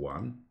that's a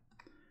 1.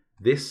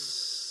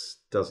 This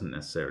doesn't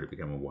necessarily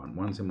become a 1.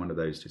 1's in one of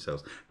those 2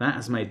 cells. That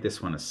has made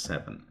this one a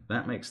 7.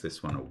 That makes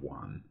this one a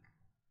 1.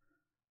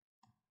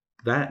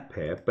 That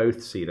pair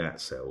both see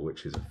that cell,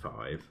 which is a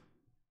 5.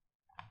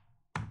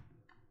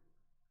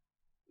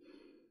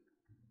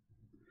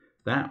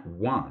 That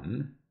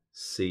 1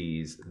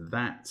 sees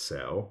that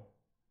cell,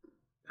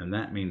 and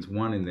that means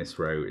 1 in this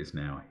row is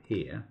now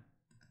here.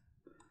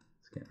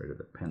 Let's get rid of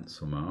the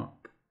pencil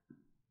mark.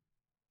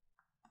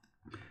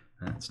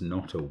 That's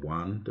not a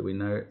 1. Do we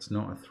know it's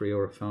not a 3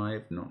 or a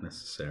 5? Not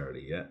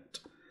necessarily yet.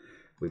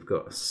 We've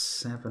got a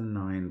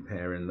 7-9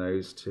 pair in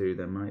those 2.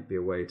 There might be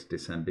a way to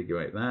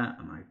disambiguate that,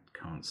 and I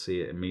can't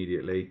see it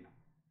immediately.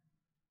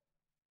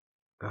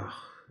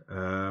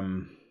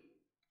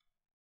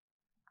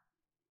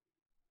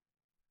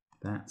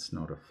 That's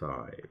not a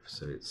 5,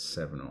 so it's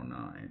 7 or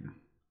 9.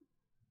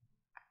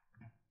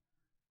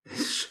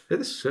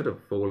 This should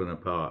have fallen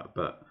apart,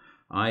 but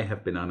I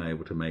have been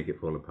unable to make it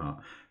fall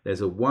apart. There's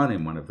a 1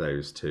 in one of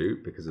those 2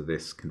 because of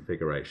this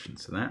configuration,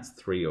 so that's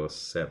 3 or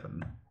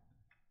 7.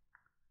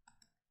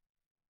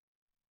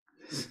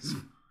 This is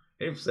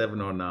 5,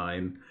 7 or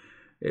 9.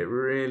 It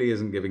really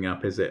isn't giving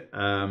up, is it?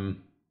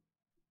 And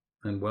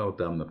well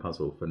done, the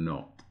puzzle, for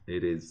not.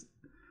 It is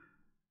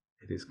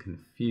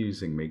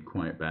confusing me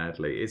quite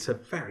badly. It's a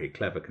very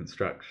clever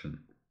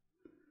construction.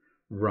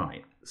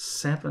 Right,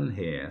 7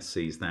 here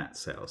sees that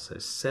cell. So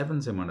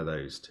 7's in one of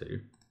those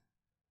 2.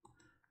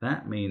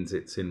 That means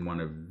it's in one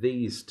of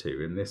these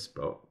 2 in this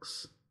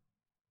box.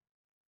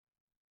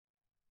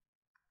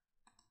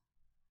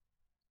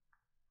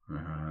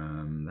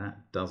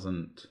 That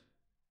doesn't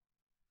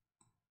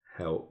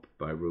help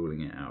by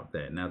ruling it out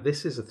there. Now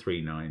this is a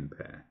 3-9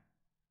 pair.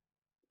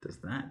 Does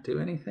that do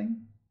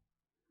anything?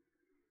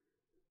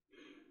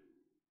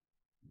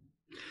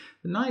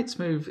 The knight's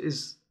move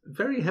is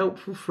very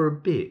helpful for a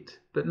bit,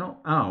 but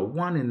not... Oh,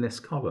 1 in this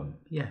column.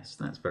 Yes,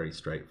 that's very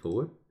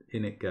straightforward.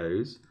 In it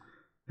goes.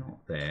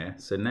 Not there.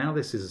 So now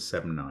this is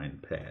a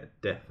 7-9 pair,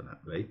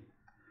 definitely.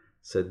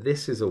 So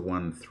this is a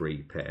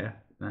 1-3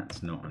 pair.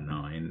 That's not a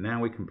 9.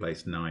 Now we can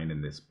place 9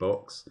 in this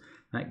box.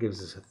 That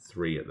gives us a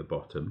 3 at the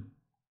bottom.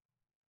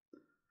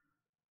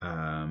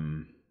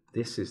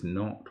 This is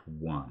not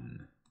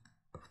 1,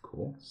 of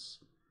course.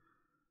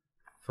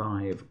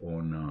 5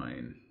 or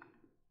 9.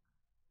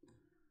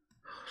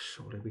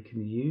 Surely we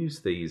can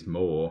use these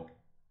more.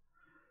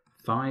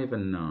 5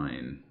 and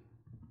 9.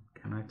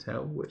 Can I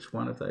tell which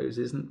one of those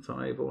isn't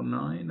 5 or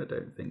 9? I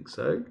don't think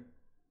so.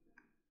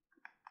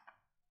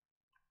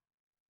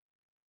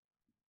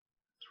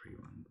 3,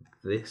 1.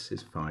 This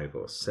is 5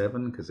 or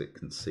 7 because it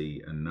can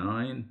see a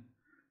 9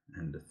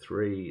 and a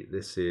 3.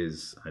 This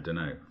is, I don't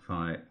know,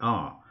 5.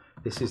 Ah,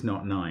 this is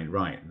not 9.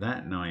 Right,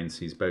 that 9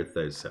 sees both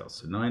those cells.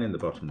 So 9 in the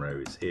bottom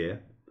row is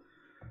here.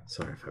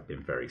 Sorry if I've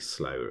been very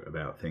slow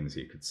about things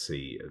you could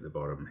see at the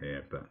bottom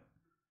here, but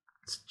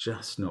it's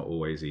just not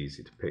always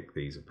easy to pick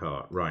these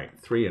apart. Right,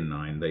 3 and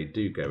 9, they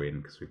do go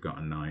in because we've got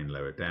a 9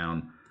 lower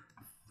down.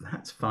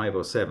 That's 5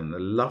 or 7, a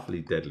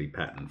lovely deadly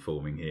pattern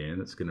forming here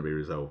that's going to be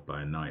resolved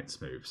by a knight's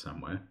move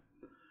somewhere.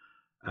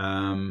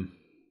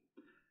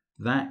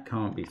 That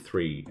can't be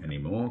 3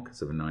 anymore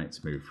because of a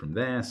knight's move from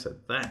there, so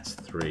that's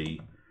 3.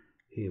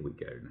 Here we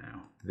go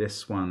now.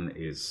 This one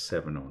is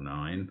 7 or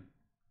 9.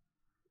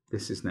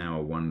 This is now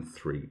a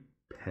 1-3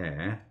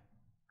 pair.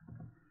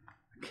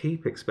 I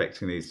keep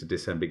expecting these to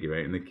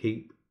disambiguate and they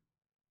keep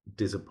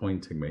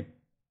disappointing me.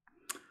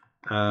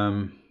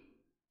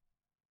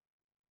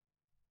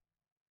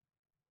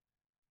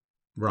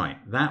 Right,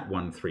 that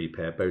 1-3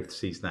 pair both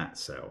sees that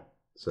cell,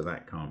 so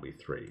that can't be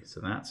 3. So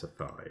that's a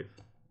 5.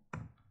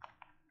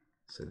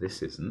 So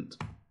this isn't.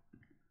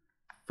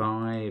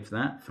 5,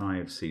 that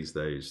 5 sees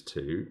those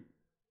two.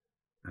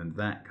 And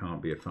that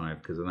can't be a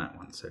 5 because of that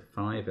one. So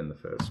 5 in the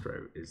first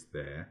row is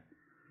there.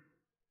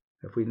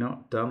 Have we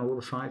not done all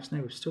the 5s?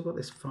 No, we've still got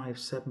this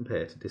 5-7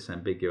 pair to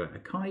disambiguate. I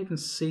can't even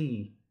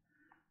see.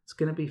 It's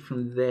going to be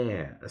from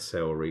there a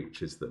cell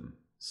reaches them.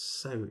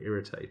 So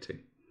irritating.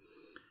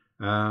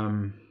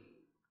 I'm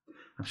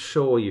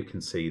sure you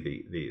can see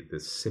the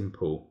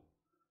simple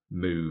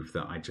move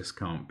that I just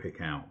can't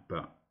pick out.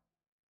 But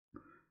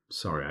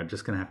sorry, I'm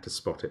just going to have to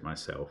spot it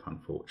myself,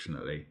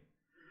 unfortunately.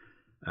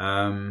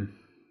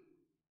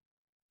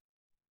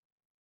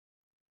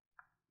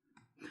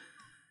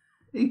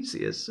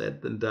 Easier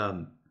said than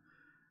done.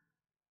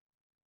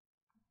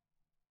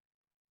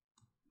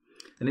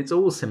 And it's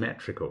all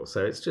symmetrical,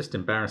 so it's just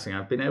embarrassing.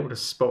 I've been able to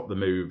spot the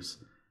moves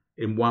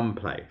in one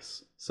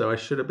place, so I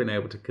should have been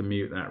able to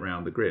commute that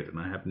around the grid, and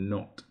I have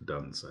not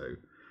done so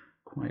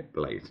quite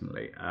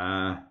blatantly.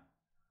 1-3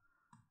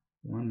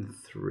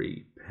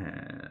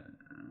 pair,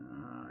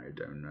 I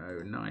don't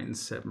know,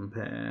 9-7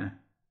 pair.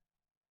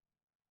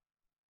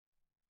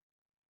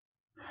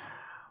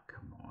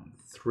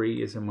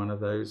 3 is in one of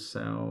those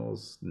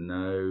cells.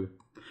 No.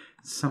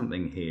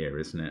 Something here,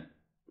 isn't it?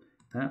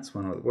 That's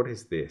one of... What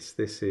is this?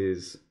 This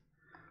is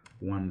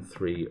 1,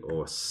 3,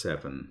 or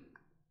 7.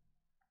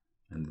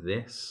 And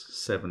this,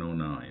 7 or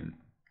 9.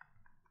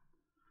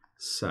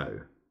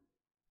 So,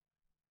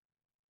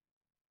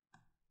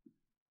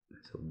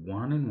 there's a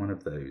 1 in one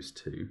of those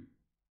two.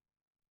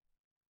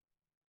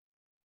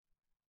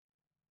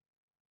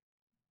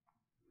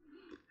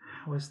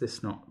 How is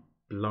this not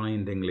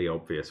blindingly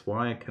obvious?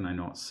 Why can I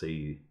not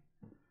see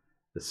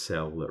the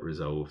cell that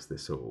resolves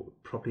this all?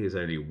 Probably is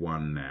only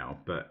 1 now,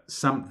 but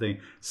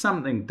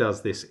something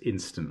does this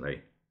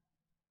instantly.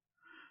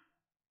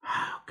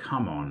 Oh,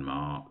 come on,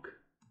 Mark.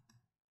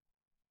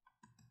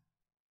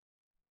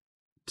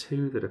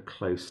 2 that are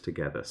close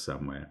together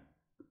somewhere.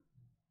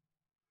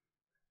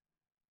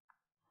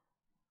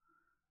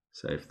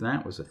 So if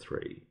that was a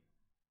 3,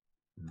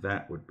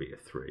 that would be a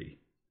 3.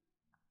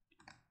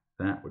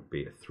 That would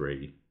be a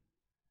 3.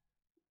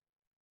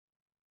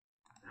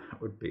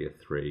 That would be a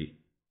 3.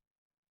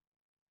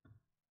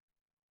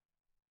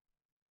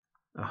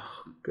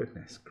 Oh,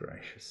 goodness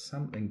gracious.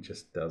 Something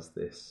just does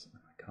this.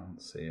 I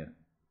can't see it.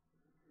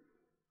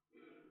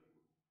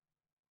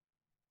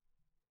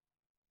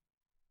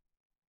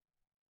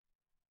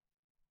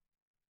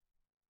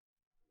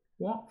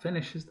 What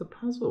finishes the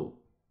puzzle?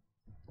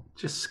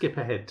 Just skip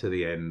ahead to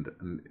the end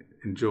and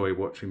enjoy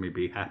watching me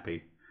be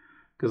happy,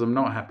 because I'm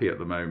not happy at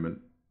the moment.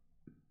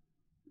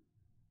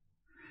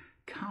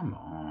 Come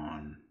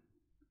on.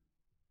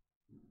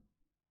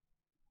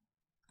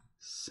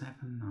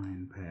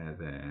 7-9 pair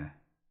there.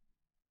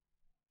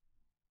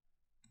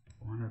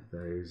 One of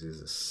those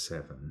is a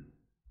 7.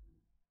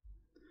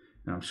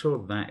 Now I'm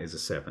sure that is a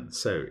 7.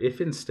 So if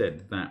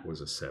instead that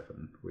was a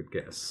 7, we'd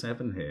get a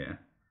 7 here.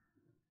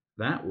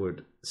 That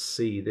would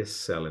see this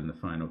cell in the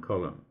final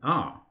column.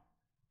 Ah!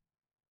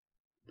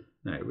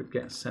 No, we'd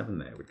get a 7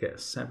 there. We'd get a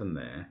 7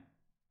 there.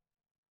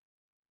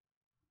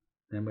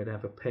 Then we'd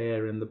have a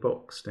pair in the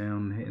box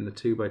down here, in the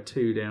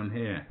 2x2 down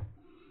here.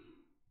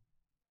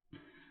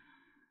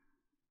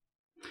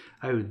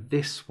 Oh,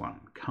 this one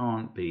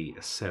can't be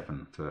a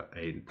 7 for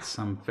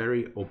some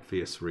very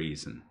obvious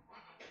reason.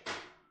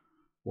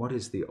 What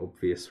is the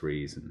obvious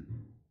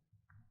reason?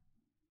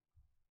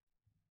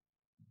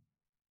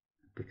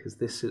 Because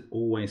this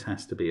always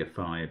has to be a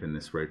 5 in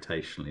this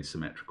rotationally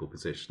symmetrical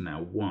position.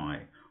 Now,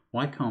 why?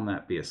 Why can't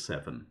that be a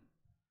 7?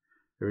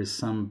 There is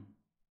some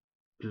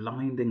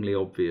blindingly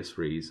obvious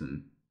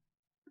reason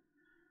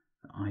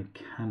that I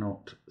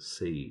cannot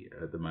see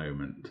at the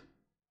moment.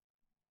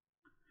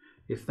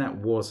 If that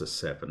was a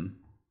 7,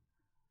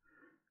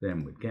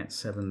 then we'd get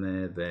 7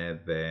 there,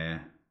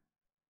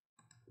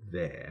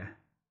 there.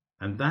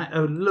 And that,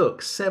 oh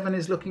look, 7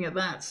 is looking at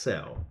that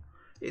cell.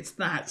 It's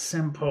that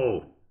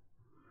simple.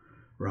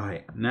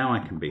 Right, now I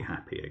can be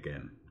happy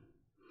again.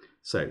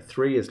 So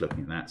 3 is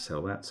looking at that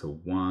cell, that's a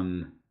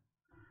 1.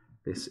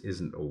 This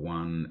isn't a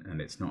 1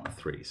 and it's not a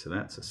 3, so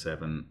that's a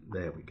 7.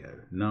 There we go.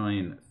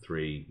 9,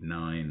 3,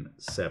 9,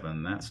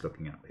 7. That's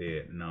looking up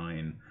here.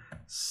 9,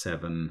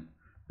 7.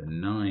 The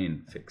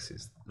 9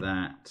 fixes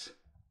that.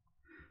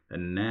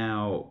 And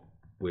now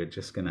we're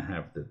just going to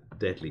have the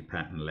deadly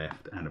pattern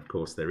left. And of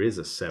course there is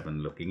a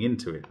 7 looking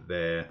into it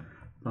there.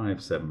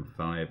 5, 7,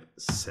 5,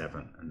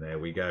 7. And there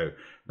we go.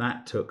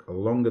 That took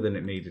longer than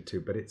it needed to,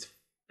 but it's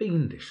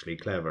fiendishly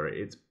clever.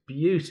 It's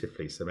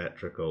beautifully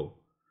symmetrical.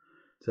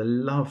 It's a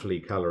lovely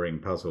colouring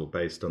puzzle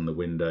based on the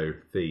window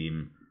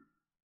theme.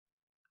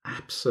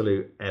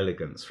 Absolute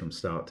elegance from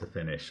start to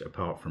finish,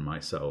 apart from my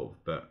solve.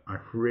 But I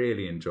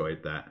really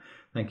enjoyed that.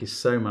 Thank you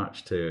so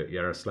much to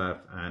Yaroslav,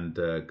 and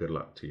good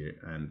luck to you.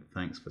 And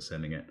thanks for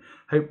sending it.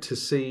 Hope to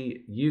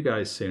see you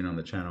guys soon on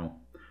the channel.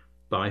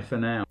 Bye for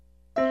now.